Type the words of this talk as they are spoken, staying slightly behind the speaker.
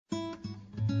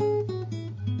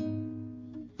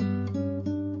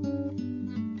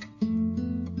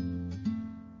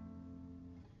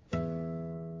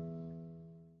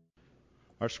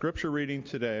Our scripture reading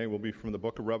today will be from the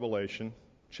book of Revelation,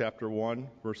 chapter 1,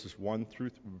 verses 1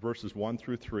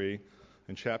 through 3,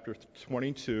 and chapter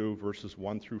 22, verses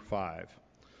 1 through 5.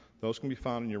 Those can be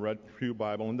found in your Red Pew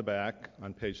Bible in the back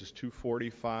on pages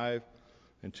 245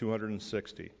 and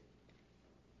 260.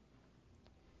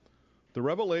 The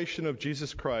revelation of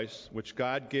Jesus Christ, which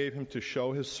God gave him to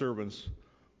show his servants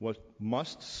what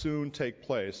must soon take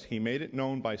place, he made it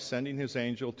known by sending his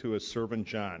angel to his servant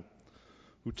John,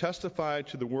 who testified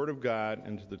to the word of God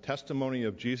and to the testimony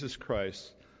of Jesus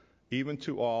Christ, even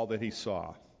to all that he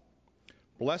saw.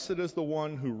 Blessed is the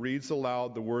one who reads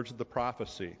aloud the words of the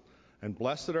prophecy, and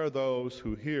blessed are those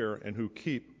who hear and who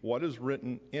keep what is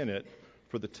written in it,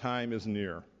 for the time is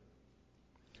near.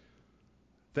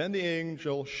 Then the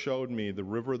angel showed me the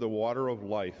river of the water of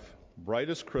life,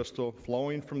 bright as crystal,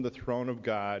 flowing from the throne of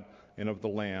God and of the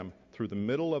Lamb, through the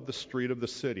middle of the street of the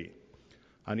city.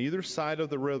 On either side of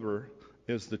the river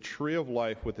is the tree of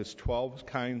life with its 12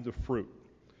 kinds of fruit,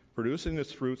 producing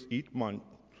its fruits each month,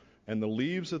 and the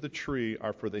leaves of the tree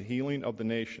are for the healing of the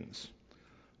nations.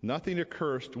 Nothing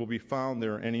accursed will be found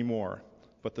there anymore,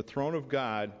 but the throne of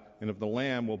God and of the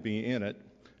Lamb will be in it,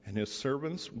 and his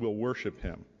servants will worship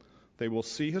him. They will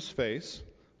see his face,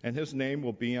 and his name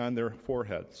will be on their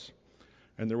foreheads.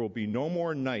 And there will be no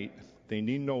more night. They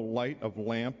need no light of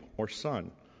lamp or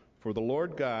sun, for the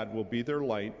Lord God will be their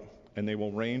light, and they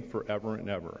will reign forever and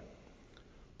ever.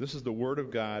 This is the word of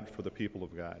God for the people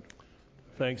of God.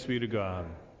 Thanks be to God.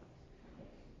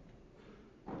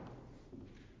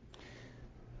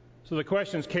 So the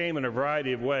questions came in a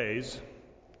variety of ways.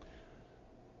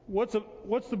 What's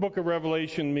the book of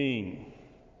Revelation mean?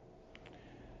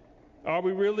 Are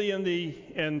we really in the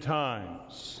end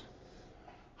times?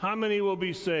 How many will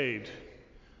be saved?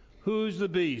 Who's the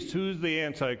beast? Who's the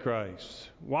Antichrist?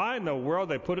 Why in the world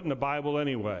they put it in the Bible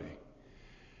anyway?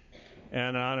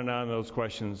 And on those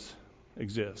questions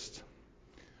exist.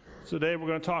 So today we're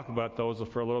going to talk about those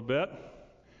for a little bit.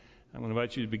 I'm going to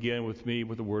invite you to begin with me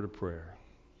with a word of prayer.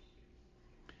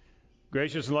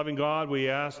 Gracious and loving God, we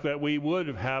ask that we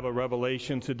would have a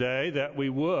revelation today, that we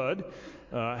would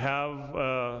have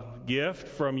a gift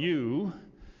from you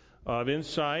of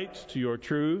insight to your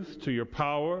truth, to your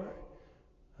power,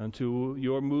 and to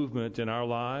your movement in our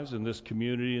lives, in this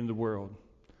community, in the world.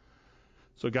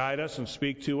 So guide us and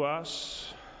speak to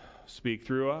us, speak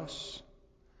through us,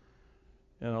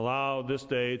 and allow this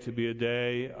day to be a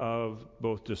day of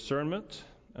both discernment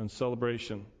and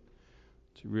celebration,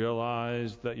 to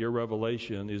realize that your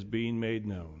revelation is being made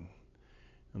known.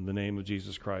 In the name of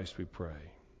Jesus Christ we pray.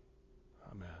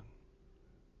 Amen.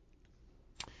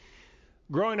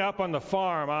 Growing up on the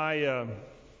farm, I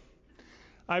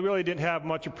really didn't have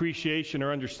much appreciation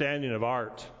or understanding of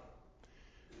art.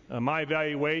 My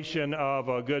evaluation of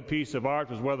a good piece of art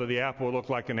was whether the apple looked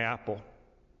like an apple.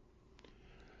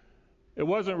 It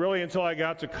wasn't really until I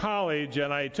got to college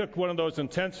and I took one of those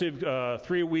intensive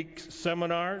 3-week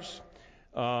seminars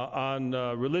on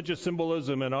religious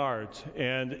symbolism in art.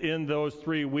 And in those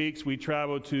 3 weeks, we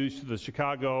traveled to the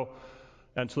Chicago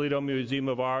and Toledo Museum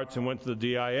of Arts and went to the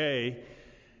DIA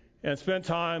and spent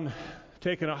time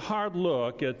taking a hard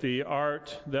look at the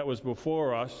art that was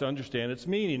before us to understand its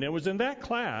meaning. It was in that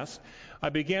class I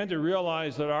began to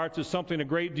realize that art is something a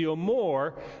great deal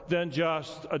more than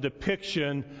just a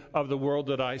depiction of the world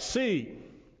that I see.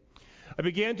 I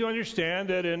began to understand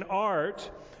that in art,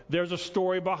 there's a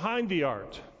story behind the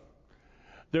art.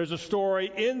 There's a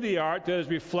story in the art that is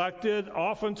reflected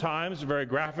oftentimes very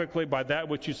graphically by that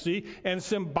which you see and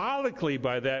symbolically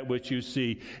by that which you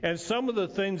see. And some of the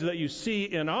things that you see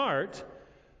in art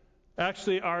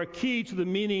actually are key to the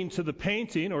meaning to the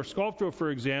painting or sculpture, for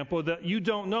example, that you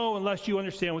don't know unless you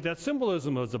understand what that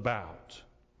symbolism is about.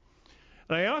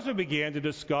 And I also began to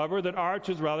discover that art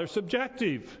is rather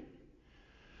subjective.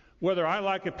 Whether I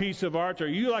like a piece of art or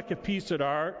you like a piece of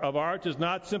art is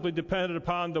not simply dependent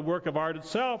upon the work of art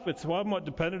itself. It's somewhat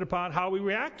dependent upon how we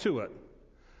react to it,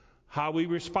 how we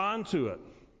respond to it.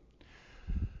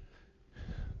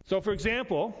 So, for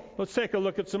example, let's take a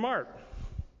look at some art.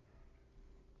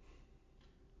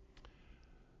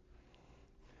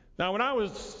 Now, when I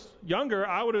was younger,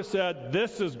 I would have said,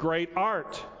 this is great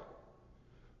art.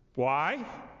 Why?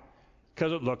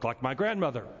 Because it looked like my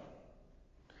grandmother.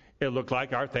 It looked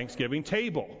like our Thanksgiving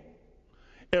table.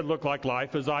 It looked like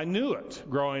life as I knew it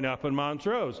growing up in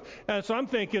Montrose. And so I'm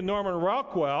thinking Norman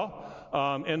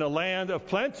Rockwell, in a land of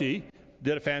plenty,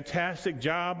 did a fantastic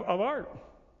job of art.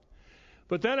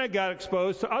 But then I got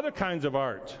exposed to other kinds of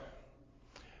art.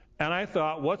 And I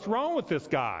thought, what's wrong with this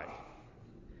guy?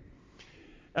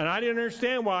 And I didn't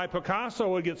understand why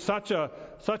Picasso would get such a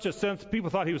sense people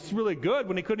thought he was really good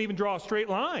when he couldn't even draw a straight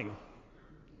line.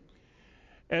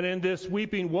 And in this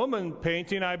weeping woman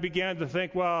painting, I began to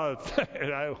think, well,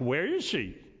 where is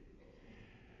she?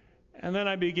 And then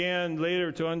I began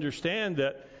later to understand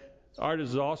that art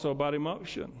is also about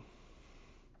emotion.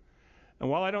 And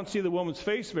while I don't see the woman's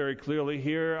face very clearly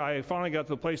here, I finally got to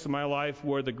the place in my life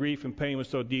where the grief and pain was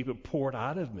so deep it poured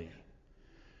out of me.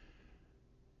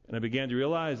 And I began to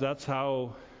realize that's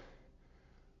how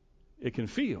it can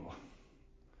feel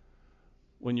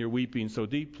when you're weeping so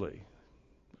deeply.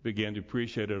 I began to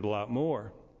appreciate it a lot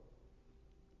more.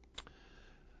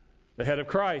 The Head of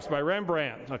Christ by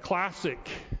Rembrandt, a classic.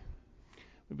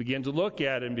 We begin to look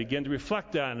at it and begin to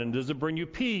reflect on it. And does it bring you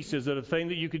peace? Is it a thing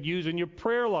that you could use in your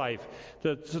prayer life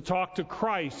to talk to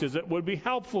Christ? Is it would be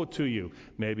helpful to you?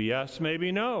 Maybe yes,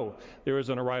 maybe no. There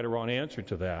isn't a right or wrong answer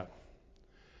to that.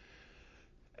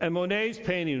 And Monet's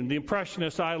painting, the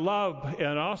Impressionists I love,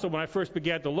 and also when I first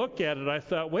began to look at it, I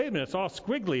thought, wait a minute, it's all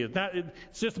squiggly.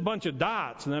 It's just a bunch of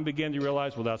dots. And then I began to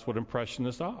realize, well, that's what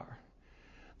Impressionists are.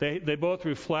 They both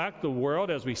reflect the world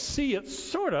as we see it,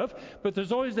 sort of, but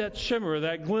there's always that shimmer,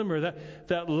 that glimmer,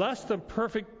 that less than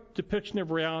perfect depiction of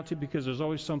reality because there's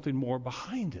always something more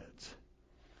behind it.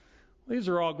 These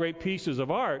are all great pieces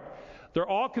of art. They're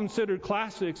all considered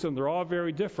classics, and they're all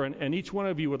very different, and each one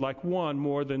of you would like one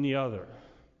more than the other.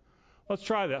 Let's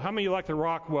try that. How many of you like the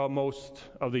Rockwell most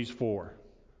of these four?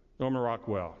 Norman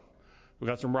Rockwell. We've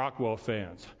got some Rockwell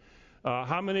fans.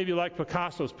 How many of you like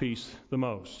Picasso's piece the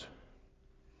most?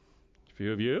 A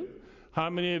few of you. How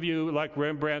many of you like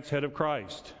Rembrandt's Head of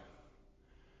Christ?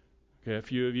 Okay, a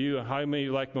few of you. How many of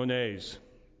you like Monet's?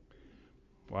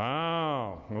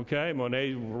 Wow. Okay,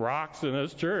 Monet rocks in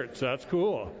his church. That's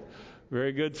cool.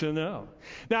 Very good to know.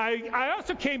 Now, I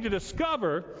also came to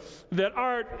discover that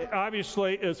art,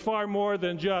 obviously, is far more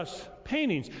than just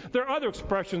paintings. There are other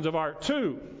expressions of art,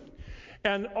 too.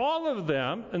 And all of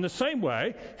them, in the same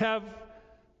way, have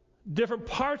different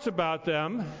parts about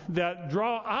them that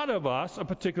draw out of us a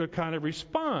particular kind of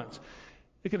response.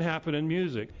 It can happen in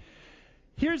music.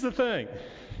 Here's the thing.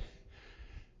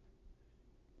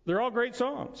 They're all great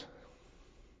songs.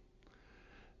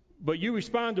 But you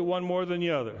respond to one more than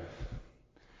the other.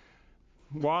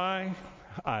 Why?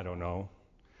 I don't know.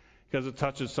 Because it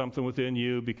touches something within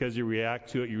you, because you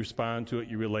react to it, you respond to it,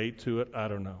 you relate to it. I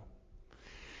don't know.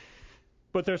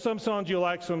 But there's some songs you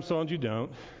like, some songs you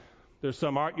don't. There's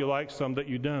some art you like, some that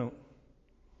you don't.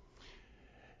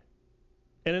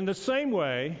 And in the same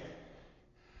way,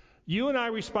 you and I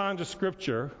respond to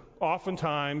Scripture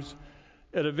oftentimes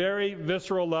at a very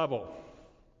visceral level.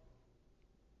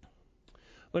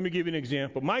 Let me give you an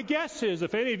example. My guess is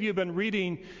if any of you have been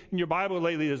reading in your Bible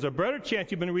lately, there's a better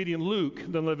chance you've been reading Luke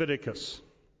than Leviticus.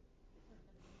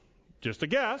 Just a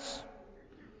guess.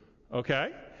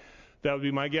 Okay? That would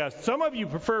be my guess. Some of you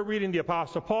prefer reading the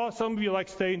Apostle Paul. Some of you like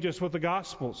staying just with the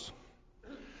Gospels.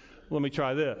 Let me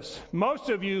try this. Most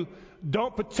of you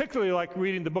don't particularly like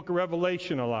reading the book of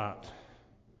Revelation a lot.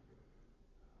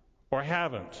 Or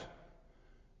haven't.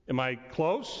 Am I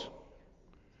close?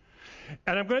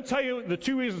 And I'm going to tell you the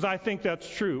two reasons I think that's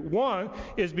true. One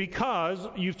is because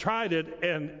you've tried it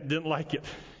and didn't like it.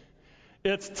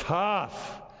 It's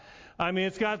tough. I mean,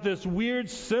 it's got this weird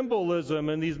symbolism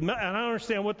and and I don't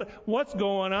understand what's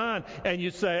going on. And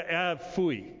you say,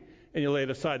 phooey, and you lay it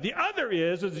aside. The other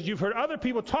is you've heard other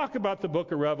people talk about the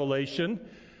book of Revelation,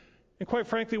 and quite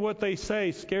frankly, what they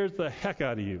say scares the heck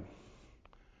out of you.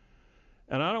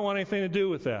 And I don't want anything to do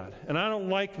with that. And I don't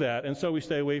like that, and so we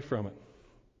stay away from it.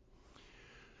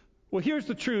 Well, here's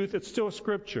the truth. It's still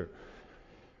Scripture.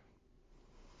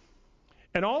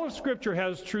 And all of Scripture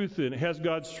has truth in it, has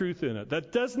God's truth in it.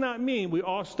 That does not mean we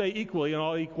all stay equally in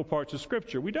all equal parts of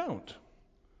Scripture. We don't.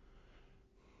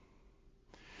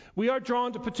 We are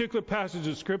drawn to particular passages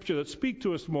of Scripture that speak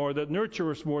to us more, that nurture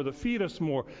us more, that feed us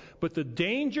more. But the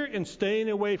danger in staying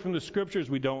away from the Scriptures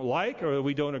we don't like or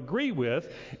we don't agree with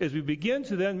is we begin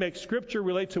to then make Scripture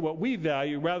relate to what we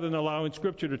value rather than allowing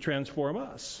Scripture to transform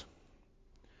us.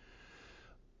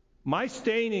 My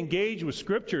staying engaged with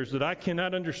Scriptures that I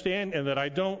cannot understand and that I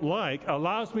don't like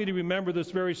allows me to remember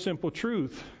this very simple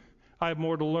truth. I have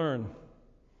more to learn.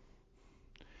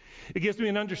 It gives me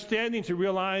an understanding to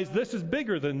realize this is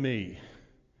bigger than me.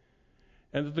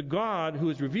 And that the God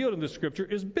who is revealed in the Scripture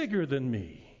is bigger than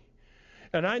me.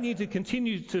 And I need to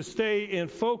continue to stay in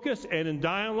focus and in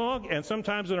dialogue and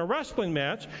sometimes in a wrestling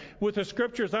match with the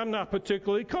Scriptures I'm not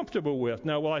particularly comfortable with.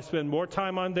 Now, will I spend more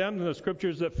time on them than the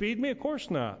Scriptures that feed me? Of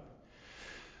course not.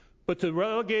 But to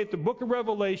relegate the book of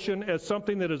Revelation as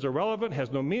something that is irrelevant,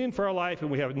 has no meaning for our life, and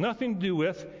we have nothing to do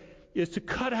with, is to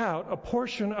cut out a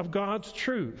portion of God's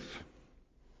truth.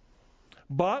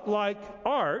 But like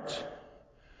art,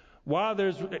 While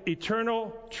there's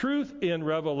eternal truth in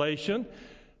Revelation,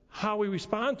 how we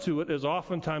respond to it is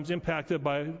oftentimes impacted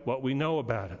by what we know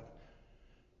about it.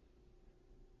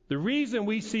 The reason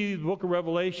we see the book of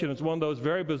Revelation as one of those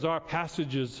very bizarre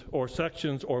passages or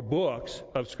sections or books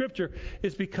of Scripture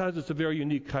is because it's a very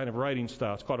unique kind of writing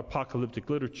style. It's called apocalyptic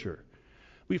literature.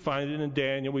 We find it in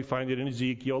Daniel, we find it in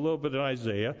Ezekiel, a little bit in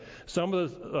Isaiah. Some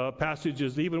of the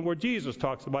passages, even where Jesus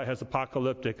talks about, has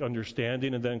apocalyptic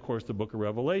understanding, and then, of course, the book of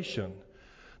Revelation.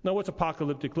 Now, what's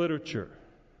apocalyptic literature?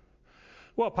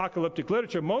 Well, apocalyptic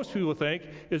literature, most people think,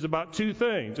 is about two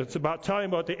things. It's about telling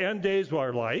about the end days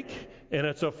are like, and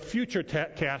it's a future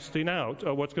casting out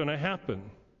of what's going to happen.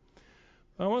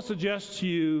 I want to suggest to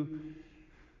you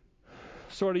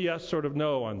sort of yes, sort of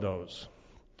no on those.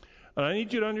 And I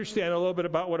need you to understand a little bit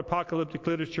about what apocalyptic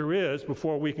literature is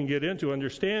before we can get into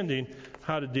understanding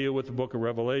how to deal with the book of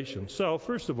Revelation. So,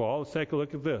 first of all, let's take a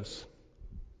look at this.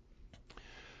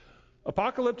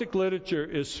 Apocalyptic literature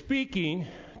is speaking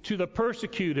to the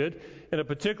persecuted in a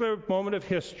particular moment of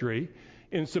history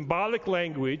in symbolic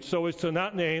language so as to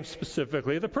not name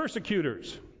specifically the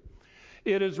persecutors.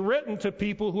 It is written to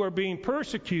people who are being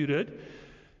persecuted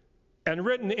and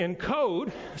written in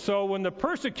code, so when the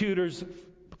persecutors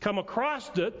come across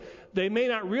it, they may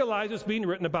not realize it's being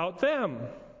written about them.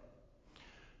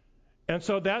 And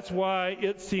so that's why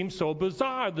it seems so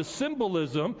bizarre. The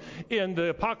symbolism in the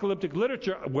apocalyptic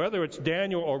literature, whether it's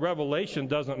Daniel or Revelation,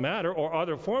 doesn't matter, or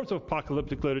other forms of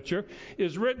apocalyptic literature,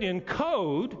 is written in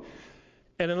code.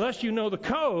 And unless you know the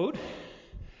code,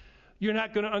 you're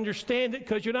not going to understand it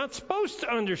because you're not supposed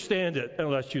to understand it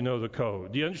unless you know the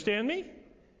code. Do you understand me?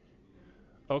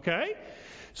 Okay?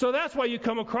 So that's why you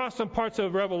come across some parts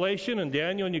of Revelation and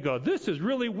Daniel and you go, this is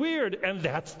really weird. And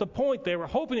that's the point. They were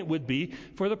hoping it would be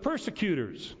for the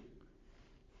persecutors.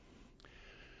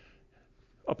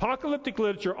 Apocalyptic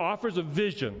literature offers a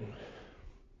vision,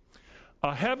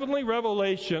 a heavenly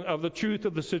revelation of the truth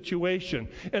of the situation.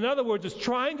 In other words, it's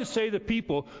trying to say to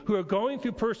people who are going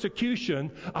through persecution,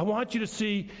 I want you to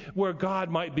see where God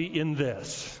might be in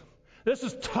this. This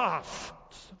is tough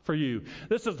for you.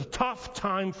 This is a tough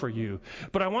time for you.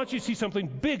 But I want you to see something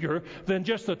bigger than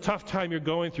just the tough time you're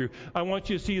going through. I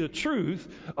want you to see the truth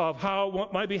of how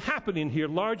what might be happening here,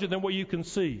 larger than what you can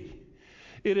see.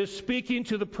 It is speaking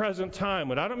to the present time.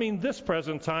 And I don't mean this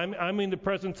present time. I mean the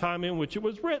present time in which it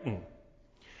was written.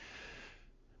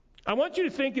 I want you to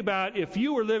think about if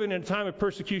you were living in a time of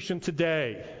persecution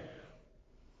today,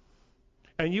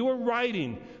 and you were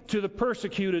writing to the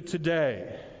persecuted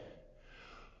today,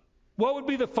 what would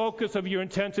be the focus of your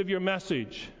intent of your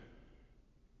message?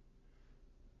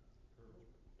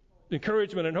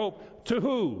 Encouragement and hope. To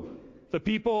who? The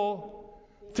people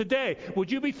today.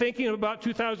 Would you be thinking about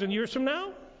 2,000 years from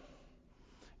now?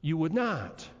 You would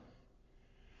not.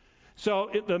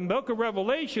 So the book of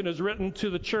Revelation is written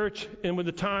to the church in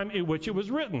the time in which it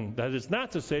was written. That is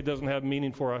not to say it doesn't have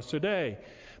meaning for us today,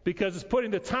 because it's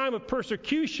putting the time of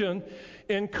persecution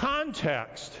in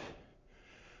context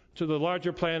to the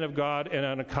larger plan of God and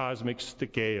on a cosmic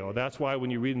scale. That's why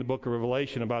when you read in the book of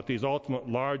Revelation about these ultimate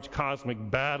large cosmic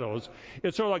battles,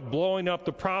 it's sort of like blowing up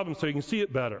the problem so you can see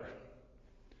it better.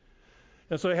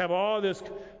 And so they have all this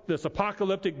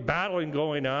apocalyptic battling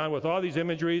going on with all these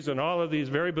imageries and all of these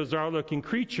very bizarre-looking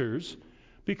creatures,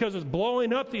 because it's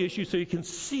blowing up the issue so you can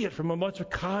see it from a much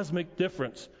cosmic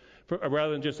difference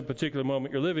rather than just a particular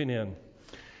moment you're living in.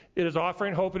 It is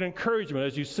offering hope and encouragement,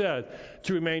 as you said,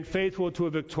 to remain faithful to a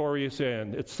victorious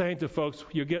end. It's saying to folks,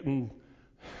 you're getting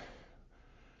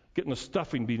the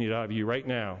stuffing beaten out of you right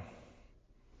now.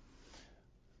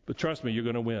 But trust me, you're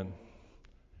going to win.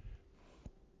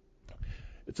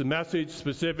 It's a message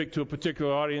specific to a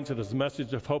particular audience, and it's a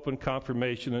message of hope and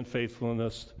confirmation and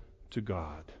faithfulness to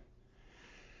God.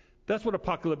 That's what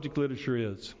apocalyptic literature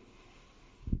is.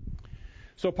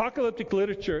 So apocalyptic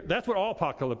literature, that's what all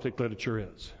apocalyptic literature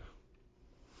is.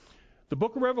 The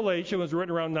book of Revelation was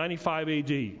written around 95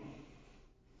 AD. If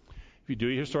you do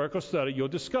a historical study, you'll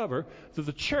discover that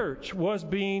the church was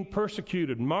being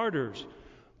persecuted. Martyrs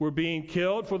were being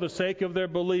killed for the sake of their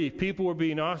belief. People were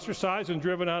being ostracized and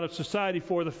driven out of society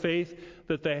for the faith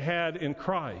that they had in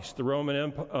Christ. The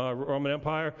Roman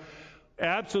Empire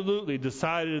absolutely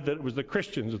decided that it was the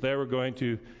Christians that they were going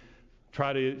to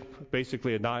try to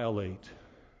basically annihilate.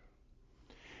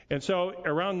 And so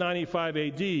around 95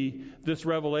 AD, this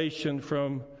revelation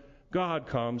from God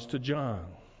comes to John.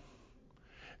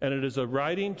 And it is a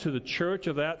writing to the church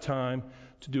of that time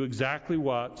to do exactly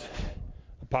what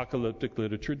apocalyptic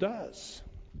literature does.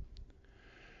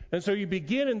 And so you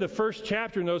begin in the first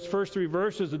chapter in those first 3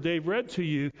 verses that Dave read to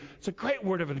you. It's a great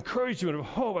word of encouragement, of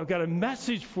hope. I've got a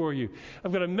message for you.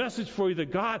 I've got a message for you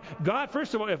that God,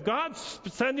 first of all, if God's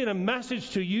sending a message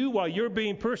to you while you're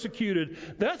being persecuted,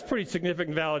 that's pretty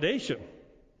significant validation.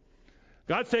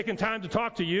 God's taking time to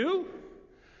talk to you.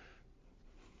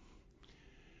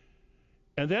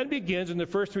 And then begins in the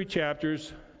first 3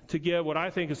 chapters to give what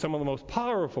I think is some of the most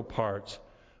powerful parts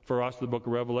for us, the book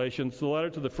of Revelation. It's the letter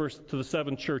to the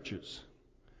 7 churches.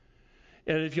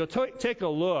 And if you'll take a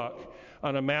look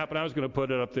on a map, and I was going to put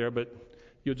it up there, but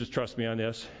you'll just trust me on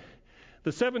this.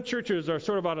 The 7 churches are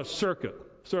sort of on a circuit,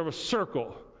 sort of a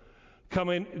circle,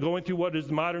 going through what is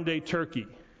modern-day Turkey.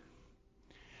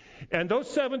 And those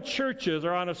 7 churches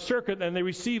are on a circuit, and they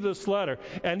receive this letter.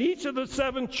 And each of the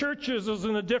 7 churches is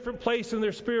in a different place in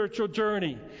their spiritual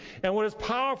journey. And what is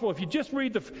powerful, if you just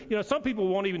read some people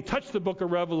won't even touch the book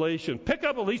of Revelation. Pick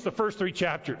up at least the first 3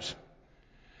 chapters.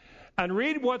 And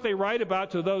read what they write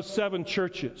about to those 7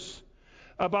 churches.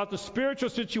 About the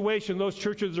spiritual situation those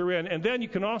churches are in. And then you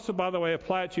can also, by the way,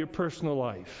 apply it to your personal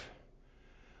life.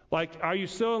 Like, are you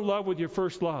still in love with your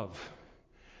first love?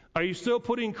 Are you still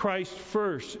putting Christ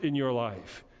first in your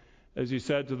life, as he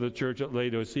said to the church at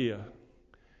Laodicea?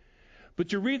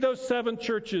 But you read those 7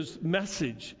 churches'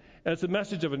 message, and it's a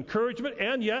message of encouragement,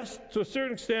 and yes, to a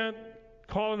certain extent,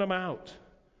 calling them out.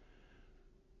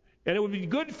 And it would be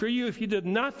good for you if you did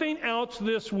nothing else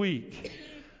this week,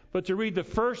 but to read the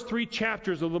first 3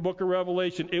 chapters of the book of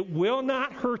Revelation. It will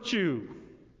not hurt you.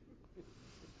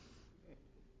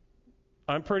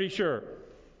 I'm pretty sure.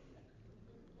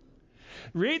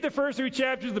 Read the first 3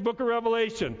 chapters of the book of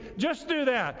Revelation. Just do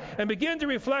that and begin to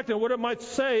reflect on what it might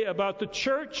say about the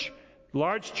church,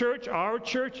 large church, our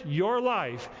church, your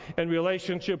life, and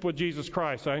relationship with Jesus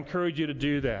Christ. I encourage you to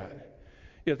do that.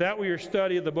 If that were your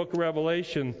study of the book of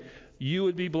Revelation, you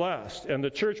would be blessed, and the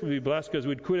church would be blessed because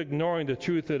we'd quit ignoring the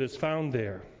truth that is found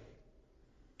there.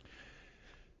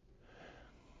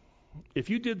 If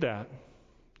you did that,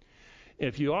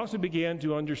 if you also began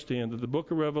to understand that the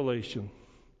book of Revelation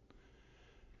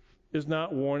is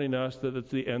not warning us that it's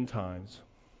the end times.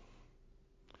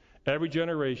 Every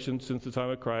generation since the time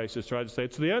of Christ has tried to say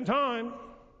it's the end time.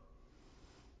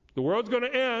 The world's going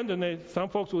to end, and some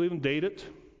folks will even date it.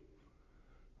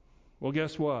 Well,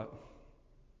 guess what?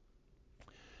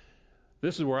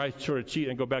 This is where I sort of cheat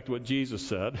and go back to what Jesus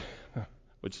said,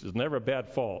 which is never a bad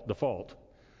default.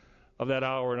 Of that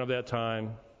hour and of that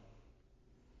time,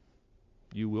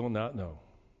 you will not know.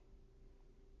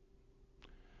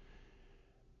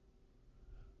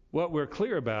 What we're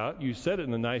clear about, you said it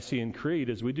in the Nicene Creed,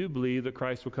 is we do believe that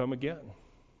Christ will come again.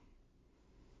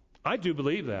 I do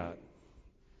believe that.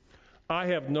 I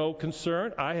have no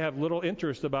concern. I have little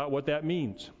interest about what that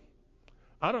means.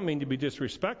 I don't mean to be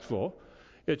disrespectful.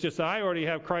 It's just I already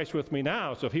have Christ with me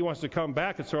now, so if he wants to come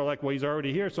back, it's sort of like, well, he's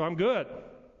already here, so I'm good.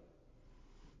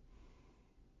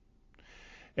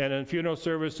 And in funeral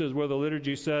services where the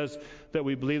liturgy says that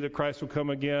we believe that Christ will come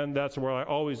again, that's where I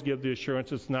always give the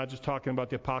assurance it's not just talking about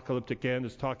the apocalyptic end,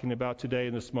 it's talking about today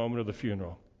in this moment of the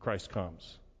funeral. Christ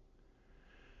comes.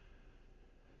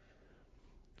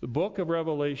 The book of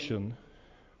Revelation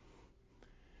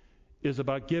is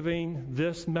about giving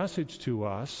this message to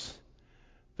us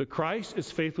that Christ is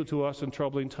faithful to us in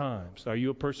troubling times. Are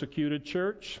you a persecuted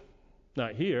church?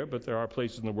 Not here, but there are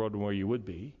places in the world where you would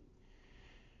be.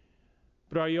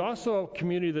 But are you also a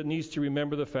community that needs to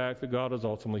remember the fact that God is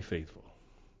ultimately faithful?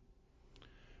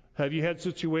 Have you had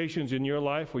situations in your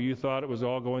life where you thought it was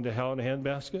all going to hell in a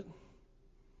handbasket?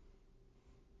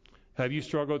 Have you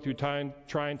struggled through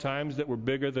trying times that were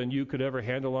bigger than you could ever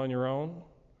handle on your own?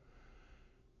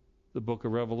 The book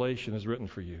of Revelation is written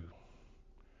for you.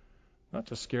 Not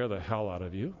to scare the hell out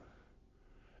of you,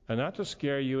 and not to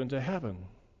scare you into heaven,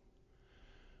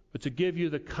 but to give you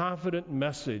the confident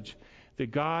message that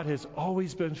God has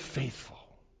always been faithful.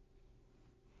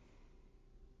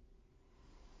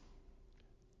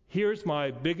 Here's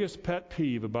my biggest pet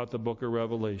peeve about the book of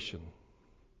Revelation.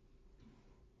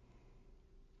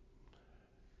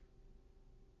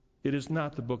 It is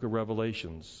not the book of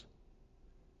Revelations.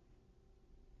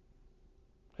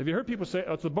 Have you heard people say,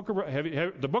 oh, it's the book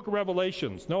of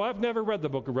Revelations? No, I've never read the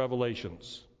book of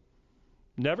Revelations.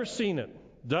 Never seen it.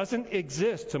 Doesn't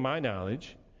exist to my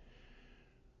knowledge.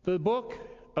 The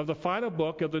final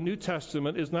book of the New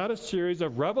Testament is not a series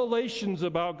of revelations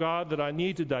about God that I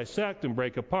need to dissect and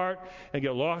break apart and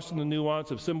get lost in the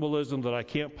nuance of symbolism that I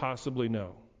can't possibly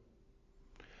know.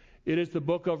 It is the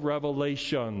book of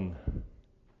Revelation,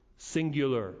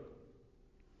 singular.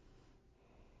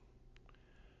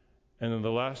 And in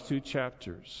the last 2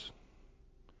 chapters,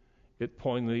 it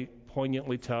pointedly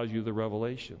poignantly tells you the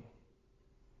revelation.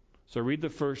 So read the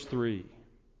first 3.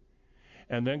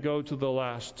 And then go to the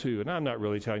last 2. And I'm not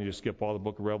really telling you to skip all the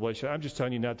book of Revelation. I'm just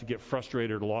telling you not to get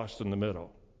frustrated or lost in the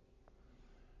middle.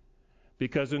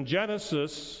 Because in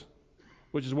Genesis,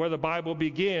 which is where the Bible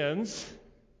begins,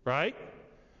 right?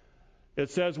 It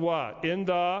says what? It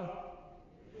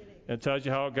tells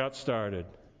you how it got started.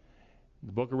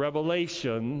 The book of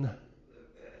Revelation,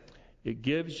 it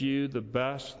gives you the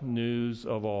best news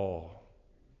of all.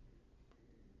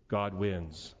 God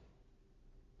wins.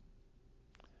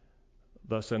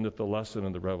 Thus endeth the lesson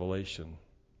in the Revelation.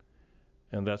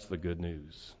 And that's the good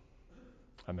news.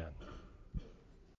 Amen.